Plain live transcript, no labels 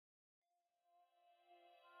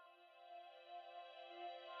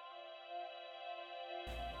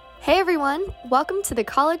Hey everyone, welcome to the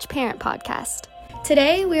College Parent Podcast.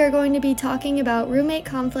 Today we are going to be talking about roommate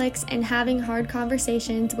conflicts and having hard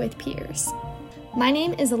conversations with peers. My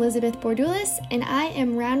name is Elisabeth Bordulis, and I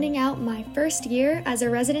am rounding out my first year as a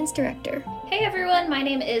residence director. Hey everyone, my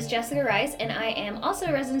name is Jessica Rice, and I am also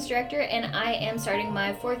a residence director, and I am starting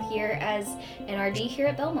my fourth year as an RD here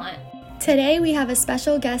at Belmont. Today we have a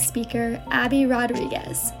special guest speaker, Abby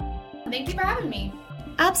Rodriguez. Thank you for having me.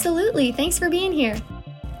 Absolutely, thanks for being here.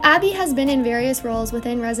 Abby has been in various roles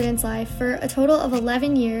within residence life for a total of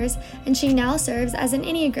 11 years, and she now serves as an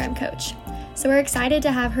Enneagram coach. So we're excited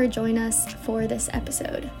to have her join us for this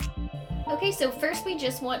episode. Okay, so first we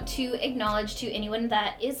just want to acknowledge to anyone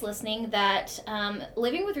that is listening that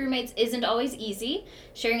living with roommates isn't always easy.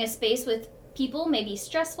 Sharing a space with people may be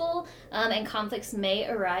stressful, and conflicts may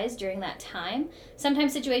arise during that time.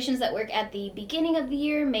 Sometimes situations that work at the beginning of the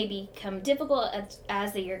year may become difficult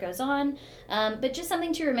as the year goes on, but just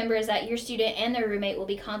something to remember is that your student and their roommate will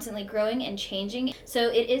be constantly growing and changing, so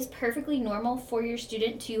it is perfectly normal for your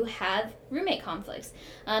student to have roommate conflicts.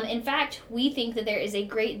 In fact, we think that there is a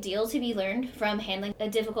great deal to be learned from handling a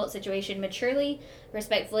difficult situation maturely,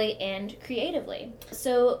 respectfully, and creatively.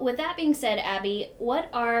 So with that being said, Abby, what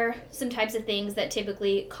are some types of things that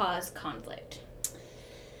typically cause conflict?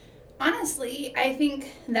 Honestly, I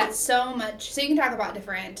think that's so you can talk about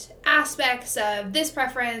different aspects of this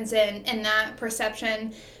preference and that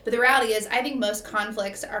perception, but the reality is I think most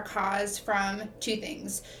conflicts are caused from two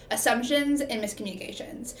things: assumptions and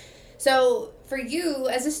miscommunications. So for you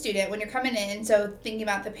as a student, when you're coming in, so thinking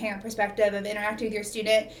about the parent perspective of interacting with your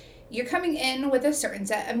student, you're coming in with a certain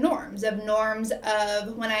set of norms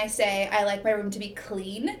of when I say I like my room to be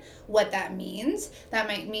clean, what that means. That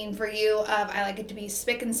might mean for you of I like it to be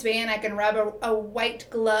spick and span, I can rub a white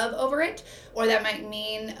glove over it, or that might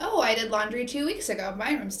mean, oh, I did laundry 2 weeks ago,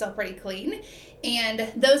 my room's still pretty clean.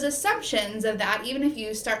 And those assumptions of that, even if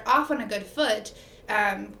you start off on a good foot,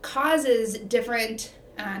 causes different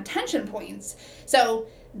tension points. So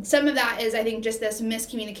some of that is, I think, just this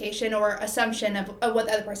miscommunication or assumption of what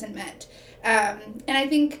the other person meant. And I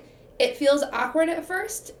think it feels awkward at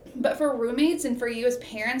first, but for roommates and for you as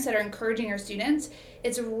parents that are encouraging your students,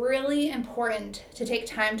 it's really important to take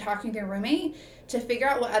time talking to your roommate to figure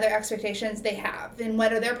out what other expectations they have and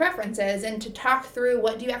what are their preferences, and to talk through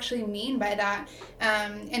what do you actually mean by that,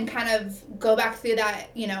 and kind of go back through that,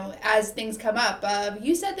 as things come up.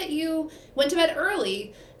 You said that you went to bed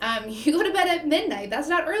early. You go to bed at midnight. That's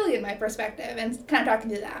not early in my perspective, and kind of talking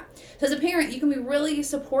through that. So as a parent, you can be really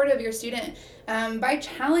supportive of your student by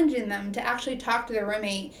challenging them to actually talk to their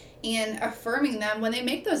roommate and affirming them when they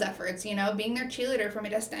make those efforts, being their cheerleader from a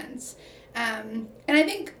distance. And I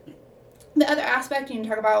think the other aspect, you can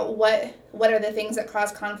talk about what are the things that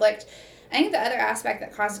cause conflict. I think the other aspect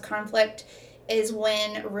that causes conflict is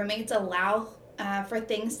when roommates allow for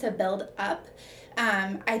things to build up.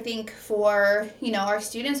 I think for, our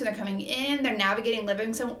students, when they're coming in, they're navigating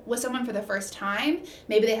living with someone for the first time.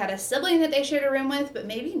 Maybe they had a sibling that they shared a room with, but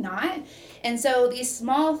maybe not. And so these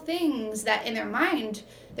small things that in their mind,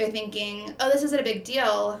 they're thinking, oh, this isn't a big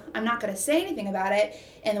deal, I'm not going to say anything about it.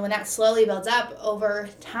 And when that slowly builds up over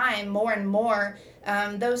time, more and more,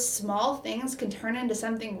 those small things can turn into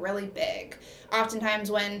something really big.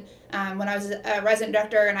 Oftentimes when I was a resident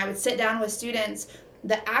director and I would sit down with students,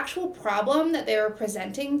 the actual problem that they were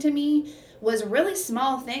presenting to me was really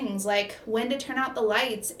small things like when to turn out the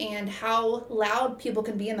lights and how loud people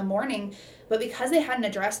can be in the morning. But because they hadn't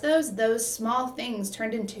addressed those small things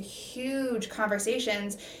turned into huge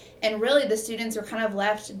conversations. And really the students were kind of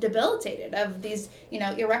left debilitated of these,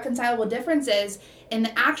 irreconcilable differences. And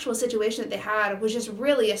the actual situation that they had was just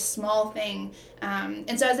really a small thing.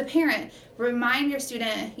 And so as a parent, remind your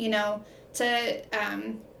student,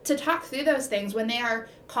 to talk through those things when they are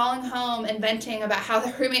calling home and venting about how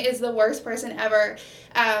the roommate is the worst person ever.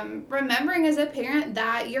 Remembering as a parent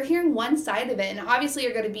that you're hearing one side of it, and obviously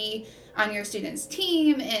you're going to be on your student's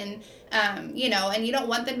team, and and you don't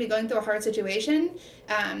want them to be going through a hard situation,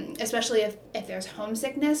 especially if there's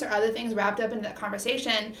homesickness or other things wrapped up into that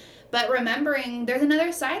conversation. But remembering there's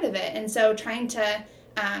another side of it, and so trying to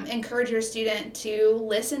encourage your student to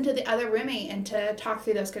listen to the other roommate and to talk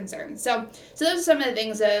through those concerns. So those are some of the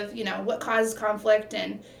things of, what causes conflict,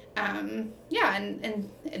 and and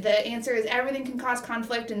the answer is everything can cause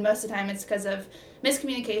conflict, and most of the time it's because of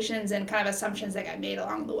miscommunications and kind of assumptions that got made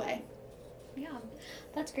along the way. Yeah,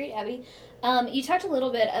 that's great, Abby. You talked a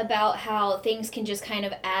little bit about how things can just kind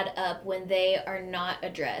of add up when they are not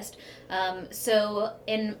addressed. So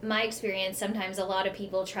in my experience, sometimes a lot of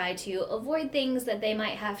people try to avoid things that they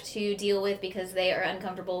might have to deal with because they are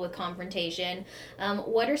uncomfortable with confrontation.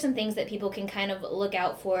 What are some things that people can kind of look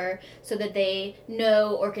out for so that they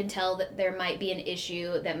know or can tell that there might be an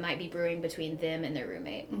issue that might be brewing between them and their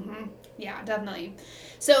roommate? Mm-hmm. Yeah, definitely.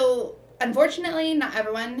 So unfortunately, not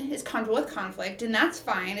everyone is comfortable with conflict, and that's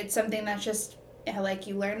fine. It's something that's just like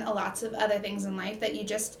you learn lots of other things in life that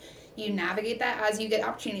you navigate that as you get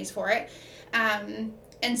opportunities for it.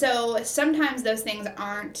 And so sometimes those things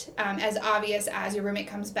aren't as obvious as your roommate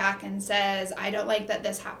comes back and says, I don't like that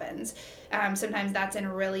this happens. Sometimes that's in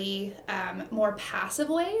really more passive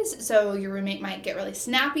ways. So your roommate might get really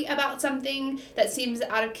snappy about something that seems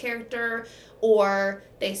out of character, or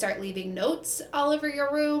they start leaving notes all over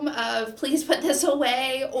your room of please put this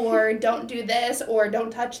away, or don't do this, or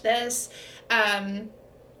don't touch this.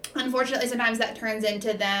 Unfortunately, sometimes that turns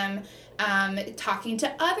into them talking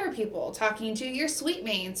to other people, talking to your suite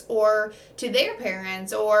mates or to their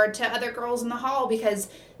parents or to other girls in the hall because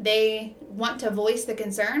they want to voice the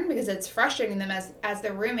concern because it's frustrating them as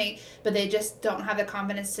their roommate, but they just don't have the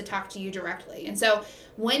confidence to talk to you directly. And so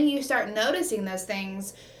when you start noticing those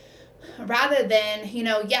things, rather than,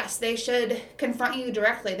 yes, they should confront you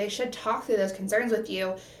directly, they should talk through those concerns with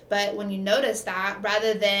you, but when you notice that,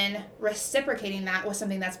 rather than reciprocating that with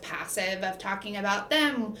something that's passive, of talking about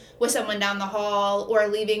them with someone down the hall or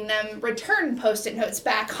leaving them return Post-it notes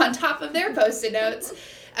back on top of their Post-it notes,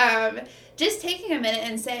 just taking a minute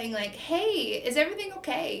and saying like, hey, is everything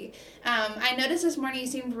okay? I noticed this morning you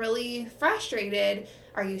seemed really frustrated.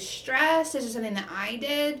 Are you stressed? Is it something that I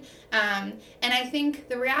did? And I think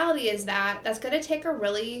the reality is that that's going to take a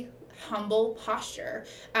really humble posture.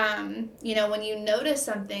 When you notice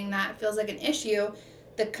something that feels like an issue,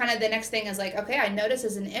 the next thing is like, okay, I notice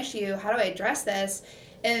it's an issue. How do I address this?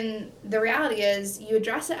 And the reality is you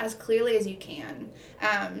address it as clearly as you can.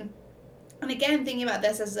 And again, thinking about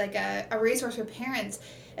this as like a resource for parents,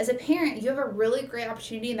 as a parent, you have a really great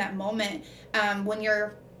opportunity in that moment when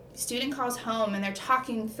your student calls home and they're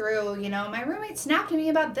talking through, my roommate snapped at me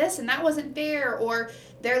about this and that wasn't fair, or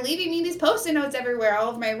they're leaving me these Post-it notes everywhere all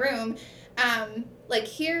over my room.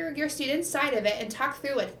 Hear your student's side of it and talk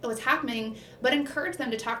through what's happening, but encourage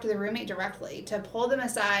them to talk to the roommate directly, to pull them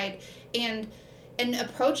aside and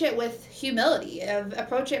approach it with humility,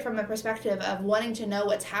 approach it from a perspective of wanting to know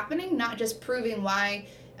what's happening, not just proving why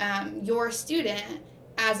your student,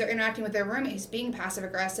 as they're interacting with their roommates, being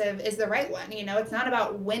passive-aggressive is the right one. It's not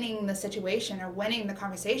about winning the situation or winning the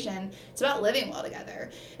conversation. It's about living well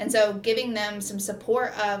together. And so giving them some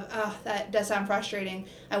support of, oh, that does sound frustrating.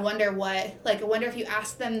 I wonder if you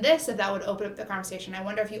asked them this, if that would open up the conversation. I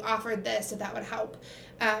wonder if you offered this, if that would help.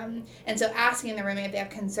 And so asking the roommate if they have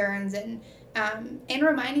concerns and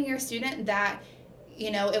reminding your student that,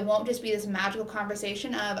 it won't just be this magical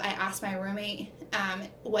conversation of I asked my roommate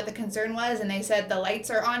what the concern was and they said the lights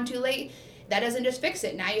are on too late. That doesn't just fix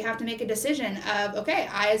it. Now you have to make a decision of, okay,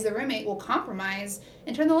 I as the roommate will compromise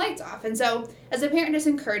and turn the lights off. And so as a parent, just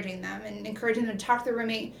encouraging them to talk to the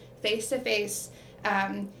roommate face to face.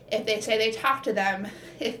 If they say they talk to them,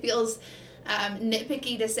 it feels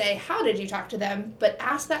nitpicky to say, how did you talk to them? But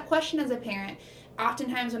ask that question as a parent.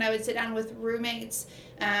 Oftentimes when I would sit down with roommates,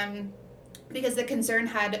 because the concern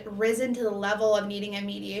had risen to the level of needing a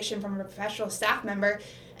mediation from a professional staff member,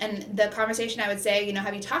 and the conversation I would say,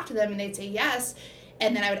 have you talked to them? And they'd say yes.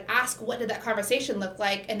 And then I would ask, what did that conversation look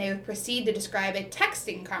like? And they would proceed to describe a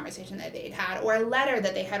texting conversation that they'd had or a letter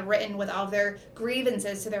that they had written with all of their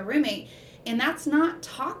grievances to their roommate. And that's not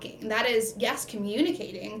talking. That is, yes,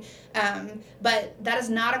 communicating, but that is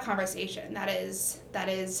not a conversation. That is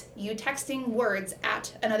you texting words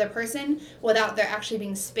at another person without there actually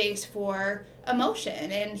being space for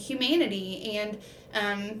emotion and humanity and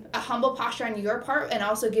a humble posture on your part, and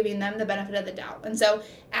also giving them the benefit of the doubt. And so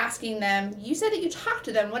asking them, you said that you talked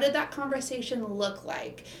to them. What did that conversation look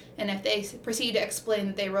like? And if they proceed to explain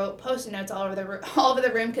that they wrote Post-it notes all over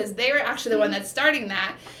the room because they were actually the one that's starting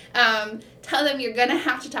that, tell them you're going to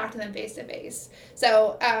have to talk to them face to face.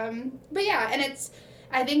 So, but yeah, and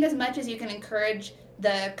I think as much as you can encourage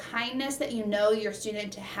the kindness that your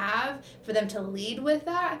student to have, for them to lead with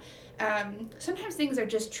that, sometimes things are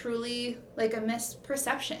just truly like a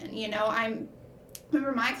misperception. I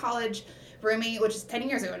remember my college roommate, which is 10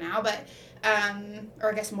 years ago now, but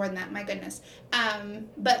or I guess more than that, my goodness.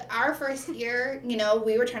 But our first year,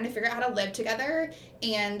 we were trying to figure out how to live together,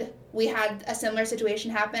 and we had a similar situation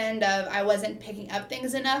happen of I wasn't picking up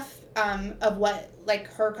things enough of what like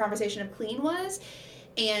her conversation of clean was.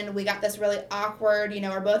 and we got this really awkward,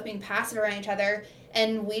 we're both being passive around each other.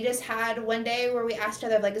 And we just had one day where we asked each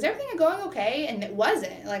other, like, is everything going okay? And it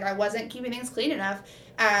wasn't. Like, I wasn't keeping things clean enough.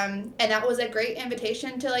 And that was a great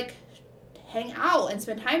invitation to, like, hang out and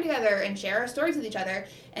spend time together and share our stories with each other.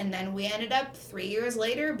 And then we ended up 3 years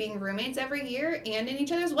later being roommates every year and in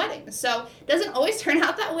each other's weddings. So it doesn't always turn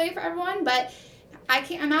out that way for everyone, but I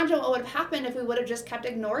can't imagine what would have happened if we would have just kept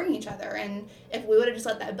ignoring each other, and if we would have just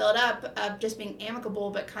let that build up of just being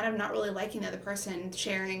amicable but kind of not really liking the other person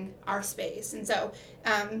sharing our space. And so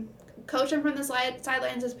coach them from the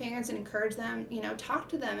sidelines as parents and encourage them, talk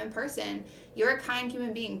to them in person. You're a kind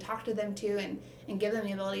human being. Talk to them too, and give them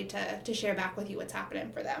the ability to share back with you what's happening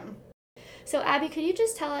for them. So Abby, could you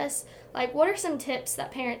just tell us, like, what are some tips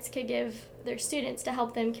that parents could give their students to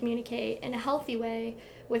help them communicate in a healthy way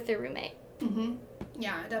with their roommate? Mm-hmm.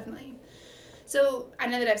 Yeah, definitely. So I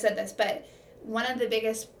know that I've said this, but one of the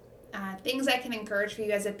biggest things I can encourage for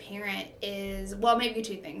you as a parent is, well, maybe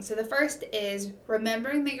two things. So the first is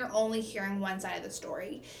remembering that you're only hearing one side of the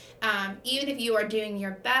story. Even if you are doing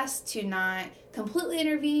your best to not completely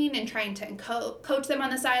intervene and trying to coach them on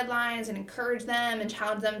the sidelines and encourage them and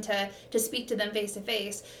challenge them to speak to them face to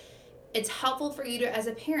face, it's helpful for you to, as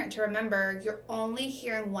a parent, to remember you're only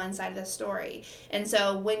hearing one side of the story. And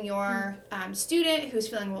so when your student who's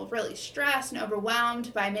feeling really stressed and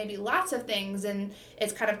overwhelmed by maybe lots of things, and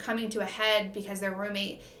it's kind of coming to a head because their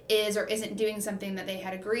roommate is or isn't doing something that they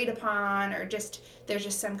had agreed upon, or there's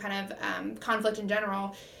just some kind of conflict in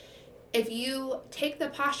general, if you take the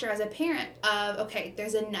posture as a parent of, okay,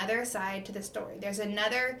 there's another side to the story. There's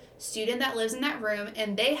another student that lives in that room,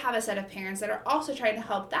 and they have a set of parents that are also trying to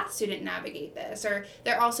help that student navigate this, or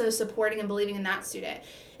they're also supporting and believing in that student.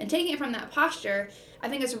 And taking it from that posture, I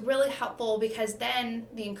think is really helpful, because then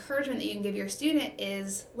the encouragement that you can give your student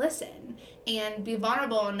is listen and be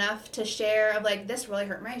vulnerable enough to share of, like, this really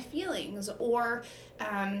hurt my feelings, or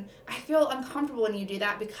I feel uncomfortable when you do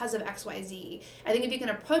that because of XYZ. I think if you can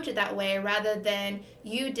approach it that way, rather than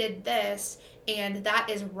you did this and that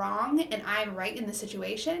is wrong and I'm right in the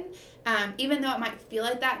situation, even though it might feel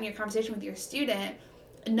like that in your conversation with your student,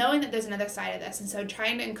 knowing that there's another side of this. And so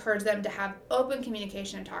trying to encourage them to have open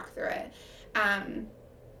communication and talk through it. And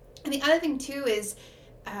the other thing too is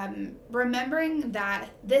remembering that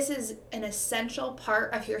this is an essential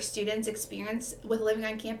part of your students' experience with living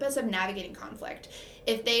on campus of navigating conflict.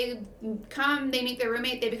 If they meet their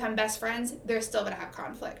roommate, they become best friends, they're still going to have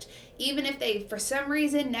conflict. Even if they, for some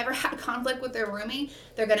reason, never had conflict with their roommate,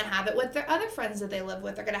 they're going to have it with their other friends that they live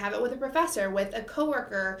with. They're going to have it with a professor, with a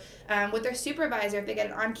coworker, with their supervisor if they get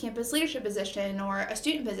an on-campus leadership position or a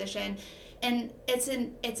student position. And it's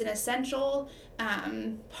an essential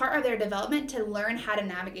part of their development to learn how to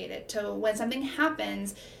navigate it. To when something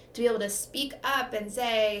happens, to be able to speak up and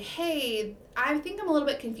say, hey, I think I'm a little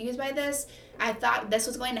bit confused by this. I thought this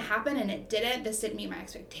was going to happen and it didn't. This didn't meet my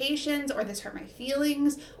expectations, or this hurt my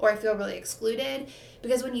feelings, or I feel really excluded.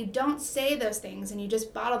 Because when you don't say those things and you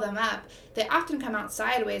just bottle them up, they often come out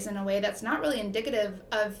sideways in a way that's not really indicative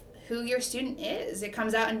of who your student is. It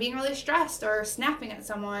comes out in being really stressed, or snapping at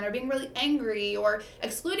someone, or being really angry, or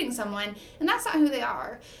excluding someone, and that's not who they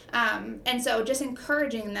are. And so just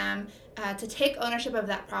encouraging them to take ownership of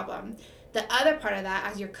that problem. The other part of that,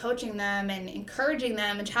 as you're coaching them and encouraging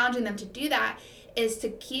them and challenging them to do that, is to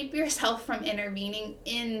keep yourself from intervening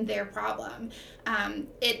in their problem.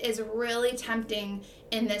 It is really tempting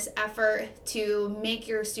in this effort to make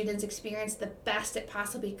your students experience the best it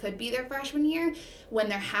possibly could be their freshman year, when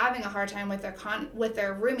they're having a hard time with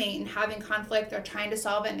their roommate and having conflict, they're trying to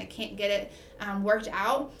solve it and they can't get it worked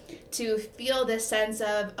out, to feel this sense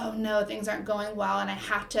of, oh no, things aren't going well and I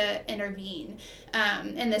have to intervene.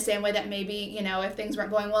 In the same way that maybe, if things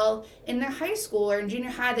weren't going well in their high school or in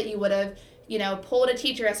junior high, that you would have pulled a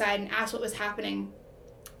teacher aside and asked what was happening.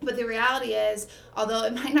 But the reality is, although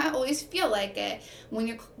it might not always feel like it, when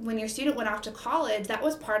your student went off to college, that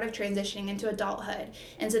was part of transitioning into adulthood.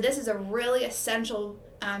 And so this is a really essential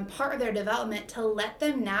part of their development, to let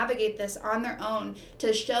them navigate this on their own,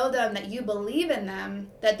 to show them that you believe in them,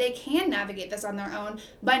 that they can navigate this on their own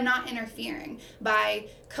by not interfering, by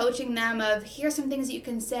coaching them of, here's some things that you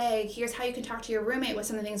can say, here's how you can talk to your roommate with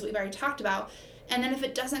some of the things that we've already talked about. And then if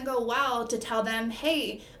it doesn't go well, to tell them,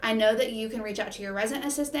 hey, I know that you can reach out to your resident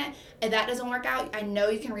assistant. If that doesn't work out, I know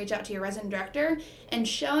you can reach out to your resident director. And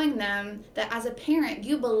showing them that as a parent,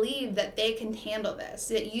 you believe that they can handle this,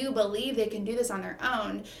 that you believe they can do this on their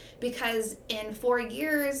own. Because in 4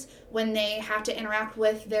 years, when they have to interact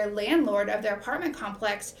with their landlord of their apartment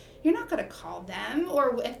complex, you're not going to call them.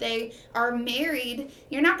 Or if they are married,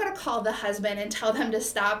 you're not going to call the husband and tell them to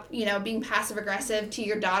stop, being passive aggressive to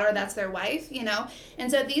your daughter that's their wife,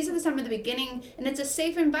 And so these are some of the beginning, and it's a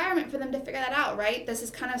safe environment for them to figure that out, right? This is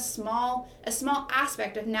kind of a small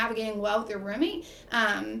aspect of navigating well with your roommate.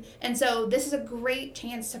 And so this is a great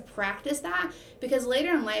chance to practice that, because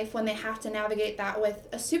later in life, when they have to navigate that with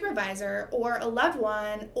a supervisor or a loved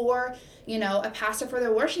one or, a pastor for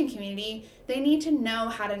their worshiping community, they need to know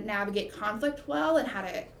how to navigate conflict well and how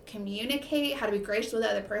to communicate, how to be gracious with the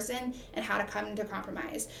other person, and how to come into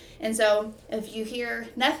compromise. And so if you hear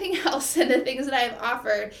nothing else in the things that I've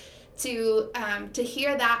offered, to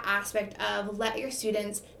hear that aspect of let your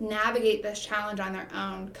students navigate this challenge on their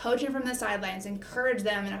own, coach them from the sidelines, encourage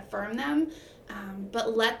them and affirm them,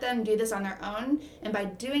 but let them do this on their own. And by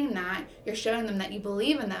doing that, you're showing them that you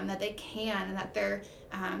believe in them, that they can, and that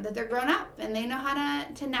they're grown up and they know how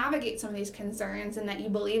to navigate some of these concerns, and that you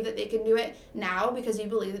believe that they can do it now because you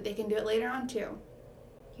believe that they can do it later on too.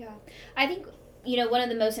 Yeah. I think, one of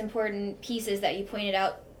the most important pieces that you pointed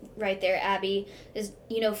out right there, Abby, is,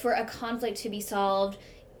 for a conflict to be solved,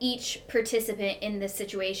 each participant in this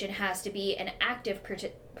situation has to be an active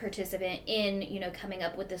participant in, coming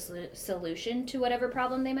up with the solution to whatever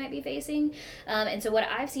problem they might be facing. And so what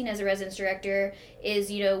I've seen as a residence director is,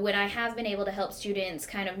 when I have been able to help students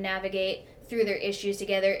kind of navigate through their issues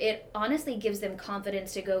together, it honestly gives them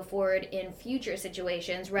confidence to go forward in future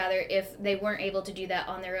situations. Rather, if they weren't able to do that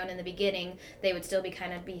on their own in the beginning, they would still be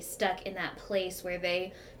stuck in that place where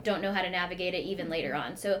they don't know how to navigate it even later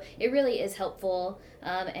on. So it really is helpful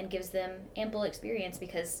and gives them ample experience,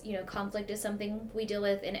 because conflict is something we deal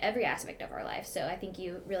with in every aspect of our life. So I think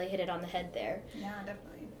you really hit it on the head there. Yeah,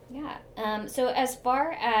 definitely. Yeah. So as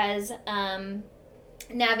far as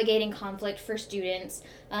navigating conflict for students,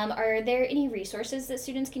 are there any resources that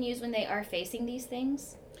students can use when they are facing these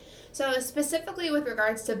things? So specifically with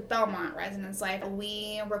regards to Belmont residence life,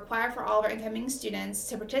 we require for all of our incoming students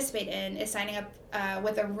to participate in is signing up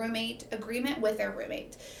with a roommate agreement with their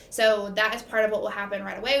roommate. So that is part of what will happen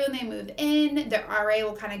right away when they move in. Their RA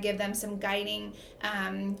will kind of give them some guiding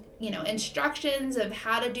instructions of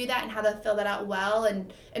how to do that and how to fill that out well.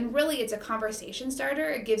 And really it's a conversation starter.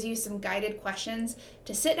 It gives you some guided questions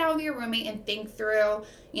to sit down with your roommate and think through,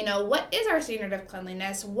 what is our standard of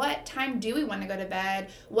cleanliness? What time do we want to go to bed?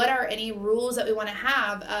 What are any rules that we want to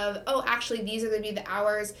have of, actually these are going to be the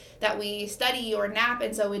hours that we study or nap,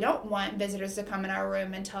 and so we don't want visitors to come in our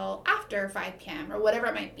room until after 5 p.m. or whatever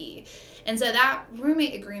it might be. And so that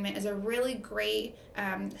roommate agreement is a really great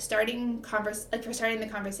starting the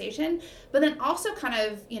conversation, but then also kind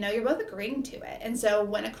of, you're both agreeing to it. And so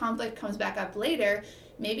when a conflict comes back up later,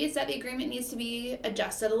 maybe it's that the agreement needs to be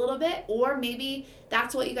adjusted a little bit, or maybe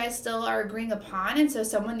that's what you guys still are agreeing upon, and so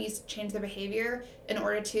someone needs to change their behavior in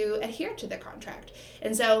order to adhere to the contract.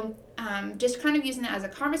 And so just kind of using it as a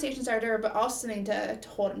conversation starter, but also something to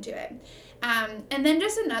hold them to it. And then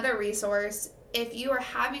just another resource, if you are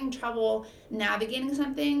having trouble navigating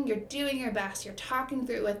something, you're doing your best, you're talking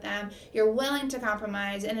through it with them, you're willing to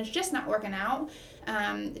compromise, and it's just not working out,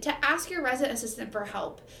 to ask your resident assistant for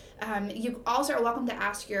help. You also are welcome to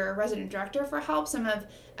ask your resident director for help.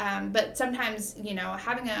 But sometimes,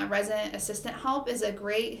 having a resident assistant help is a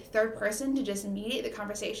great third person to just mediate the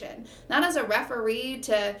conversation. Not as a referee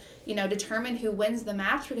to, determine who wins the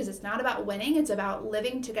match, because it's not about winning, it's about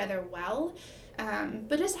living together well.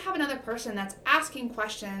 But just have another person that's asking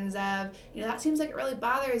questions of, that seems like it really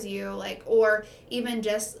bothers you, or even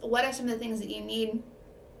just what are some of the things that you need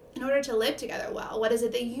in order to live together well? What is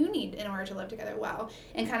it that you need in order to live together well?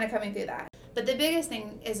 And kind of coming through that. But the biggest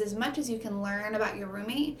thing is, as much as you can learn about your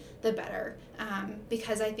roommate, the better.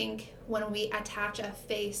 Because I think when we attach a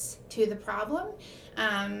face to the problem,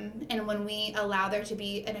 and when we allow there to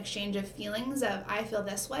be an exchange of feelings of, I feel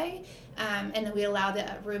this way, and then we allow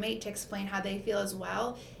the roommate to explain how they feel as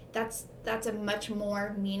well, that's a much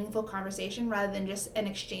more meaningful conversation rather than just an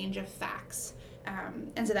exchange of facts.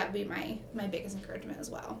 And so that would be my biggest encouragement as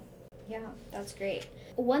well. Yeah, that's great.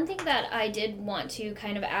 One thing that I did want to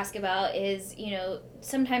kind of ask about is,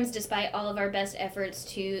 sometimes despite all of our best efforts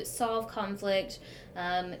to solve conflict,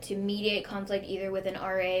 to mediate conflict either with an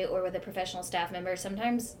RA or with a professional staff member,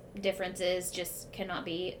 sometimes differences just cannot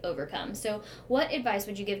be overcome. So what advice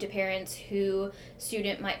would you give to parents who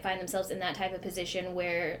student might find themselves in that type of position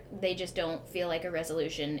where they just don't feel like a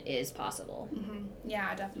resolution is possible? Mm-hmm.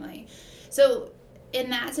 Yeah, definitely. So in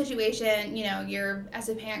that situation, you're, as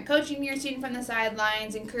a parent, coaching your student from the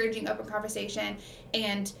sidelines, encouraging open conversation,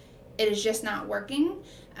 and it is just not working.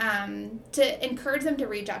 to encourage them to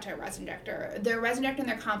reach out to a resident director. Their resident director in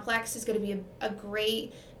their complex is going to be a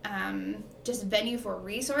great just venue for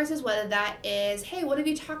resources, whether that is, hey, what have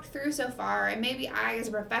you talked through so far? And maybe I, as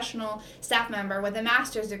a professional staff member with a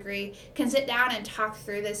master's degree, can sit down and talk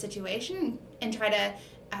through this situation and try to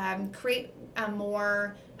create a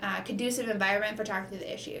more conducive environment for talking through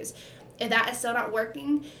the issues. If that is still not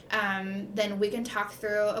working, then we can talk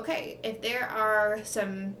through, okay, if there are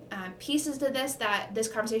some pieces to this that this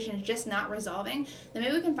conversation is just not resolving, then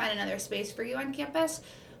maybe we can find another space for you on campus.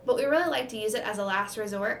 But we really like to use it as a last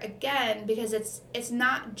resort, again, because it's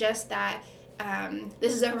not just that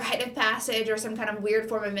this is a rite of passage or some kind of weird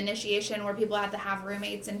form of initiation where people have to have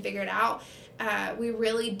roommates and figure it out. We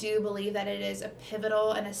really do believe that it is a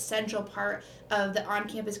pivotal and essential part of the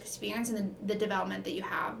on-campus experience and the development that you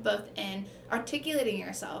have, both in articulating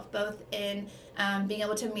yourself, both in being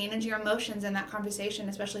able to manage your emotions in that conversation,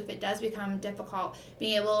 especially if it does become difficult,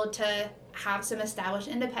 being able to have some established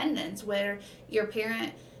independence where your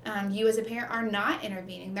parent, you as a parent, are not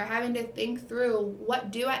intervening. They're having to think through,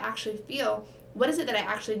 what do I actually feel? What is it that I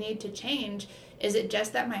actually need to change? Is it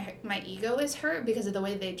just that my ego is hurt because of the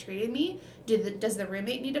way they treated me? Does the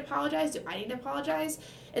roommate need to apologize? Do I need to apologize?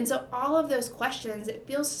 And so all of those questions, it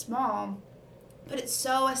feels small, but it's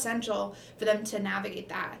so essential for them to navigate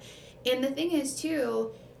that. And the thing is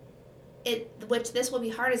too, which this will be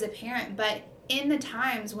hard as a parent, but in the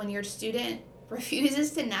times when your student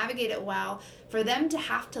refuses to navigate it well, for them to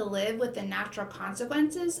have to live with the natural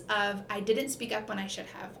consequences of, I didn't speak up when I should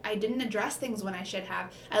have, I didn't address things when I should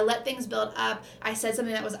have, I let things build up, I said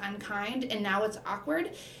something that was unkind and now it's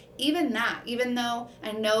awkward. Even though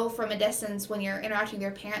I know from a distance when you're interacting with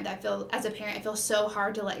your parent that as a parent, it feels so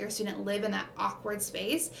hard to let your student live in that awkward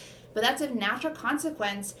space, but that's a natural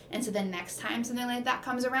consequence. And so the next time something like that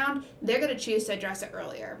comes around, they're going to choose to address it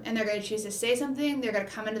earlier. And they're going to choose to say something. They're going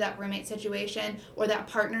to come into that roommate situation or that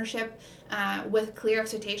partnership with clear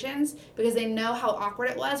expectations, because they know how awkward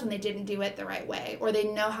it was when they didn't do it the right way, or they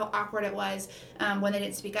know how awkward it was when they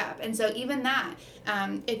didn't speak up. And so even that,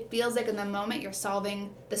 it feels like in the moment you're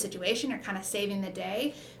solving the situation, you're kind of saving the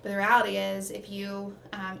day. But the reality is, if you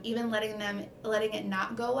even letting it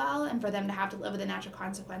not go well and for them to have to live with the natural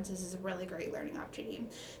consequences is a really great learning opportunity.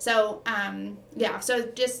 So so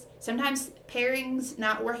just sometimes pairings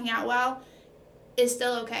not working out well is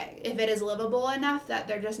still okay if it is livable enough that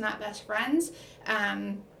they're just not best friends.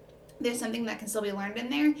 There's something that can still be learned in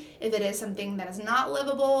there. If it is something that is not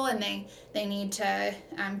livable and they need to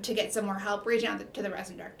get some more help, reaching out to the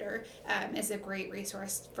resident director is a great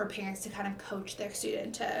resource for parents to kind of coach their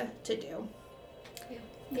student to do.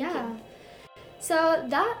 Yeah. So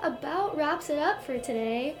that about wraps it up for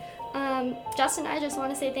today. Justin, I just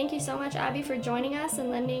want to say thank you so much, Abby, for joining us and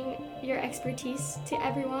lending your expertise to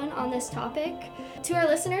everyone on this topic. To our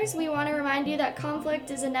listeners, we want to remind you that conflict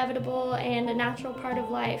is inevitable and a natural part of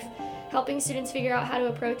life. Helping students figure out how to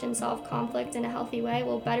approach and solve conflict in a healthy way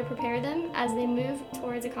will better prepare them as they move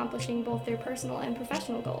towards accomplishing both their personal and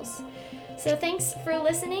professional goals. So thanks for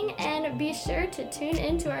listening, and be sure to tune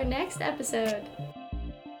in to our next episode.